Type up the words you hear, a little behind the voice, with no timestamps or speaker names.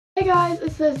Hey guys,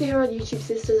 it's Thursday here on YouTube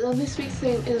Sisters, and this week's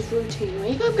theme is Routine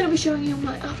Week. I'm going to be showing you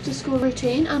my after school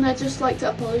routine, and I'd just like to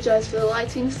apologise for the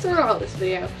lighting throughout this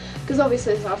video, because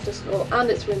obviously it's after school and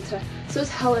it's winter, so it's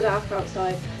hella dark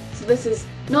outside, so this is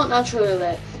not naturally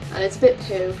lit, and it's a bit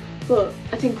poo, but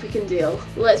I think we can deal.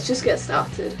 Let's just get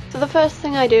started. So the first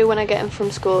thing I do when I get in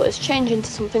from school is change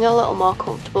into something a little more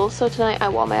comfortable, so tonight I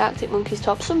wore my Arctic Monkeys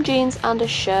top, some jeans and a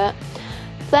shirt.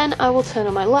 Then I will turn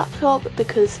on my laptop,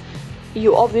 because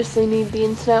you obviously need the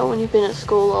internet when you've been at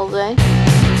school all day.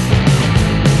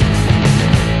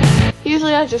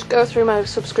 Usually I just go through my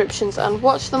subscriptions and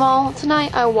watch them all.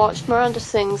 Tonight I watched Miranda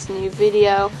Sings' new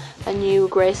video, a new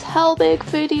Grace Helbig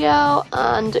video,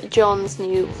 and John's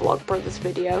new Vlogbrothers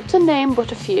video, to name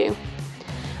but a few.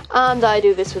 And I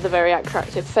do this with a very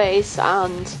attractive face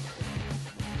and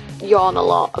yawn a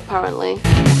lot, apparently.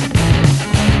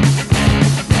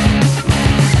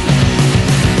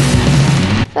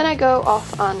 Then I go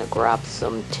off and grab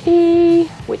some tea,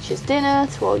 which is dinner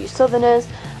to all you southerners,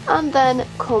 and then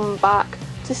come back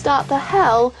to start the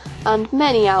hell and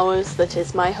many hours that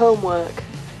is my homework.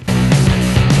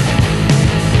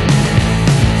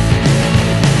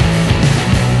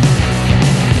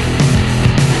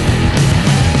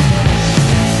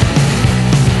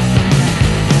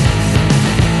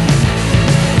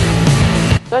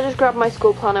 So I just grabbed my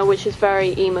school planner, which is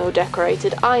very emo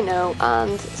decorated, I know,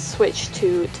 and switched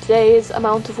to today's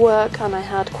amount of work, and I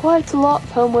had quite a lot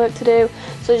of homework to do,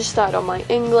 so I just started on my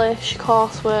English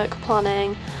coursework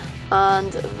planning,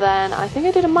 and then I think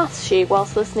I did a maths sheet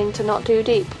whilst listening to Not Too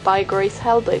Deep by Grace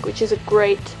Helbig, which is a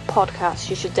great podcast,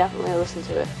 you should definitely listen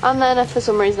to it. And then for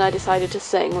some reason I decided to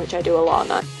sing, which I do a lot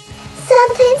now.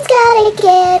 Something's gotta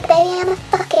give, baby, I'm a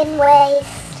fucking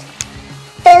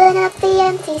waste, filling up the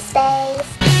empty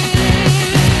space.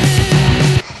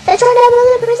 They're trying to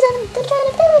build a prison, they're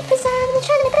trying to build a prison, they're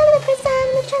trying to build a prison,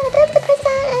 they're trying to build the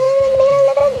prison, and in the middle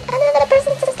of it, another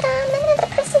person to stop, another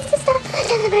person to stop,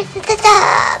 another person to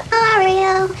stop.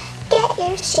 Mario, get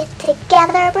your shit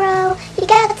together, bro. You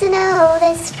got to know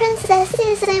this princess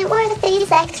isn't worth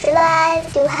these extra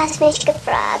lives. You have to make a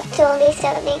fraud, only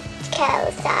 70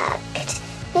 cows sucked.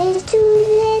 There's two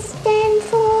less than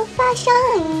 4 5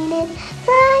 shining,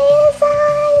 Briar's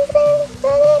eyes and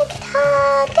the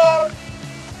talking.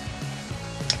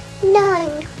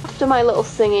 None. After my little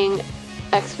singing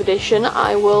expedition,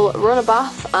 I will run a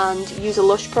bath and use a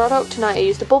Lush product. Tonight I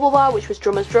used a Bubble Bar, which was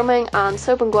Drummer's Drumming, and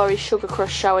Soap & Glory's Sugar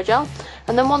Crush Shower Gel.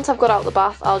 And then once I've got out of the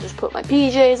bath, I'll just put my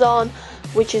PJs on,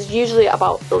 which is usually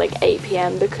about like 8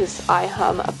 PM because I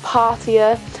am a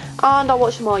partier, and I'll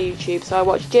watch some more YouTube. So I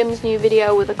watched Jim's new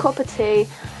video with a cup of tea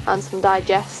and some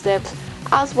digestives,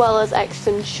 as well as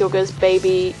Exton Sugar's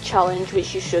Baby Challenge,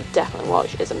 which you should definitely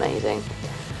watch, it's amazing.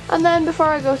 And then before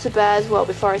I go to bed, well,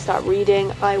 before I start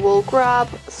reading, I will grab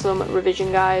some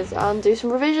revision guides and do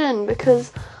some revision,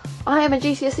 because I am a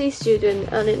GCSE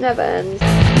student and it never ends.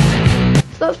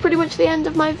 So that's pretty much the end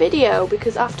of my video,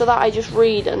 because after that I just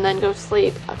read and then go to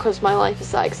sleep, because my life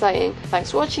is that exciting.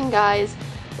 Thanks for watching, guys.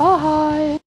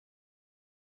 Bye!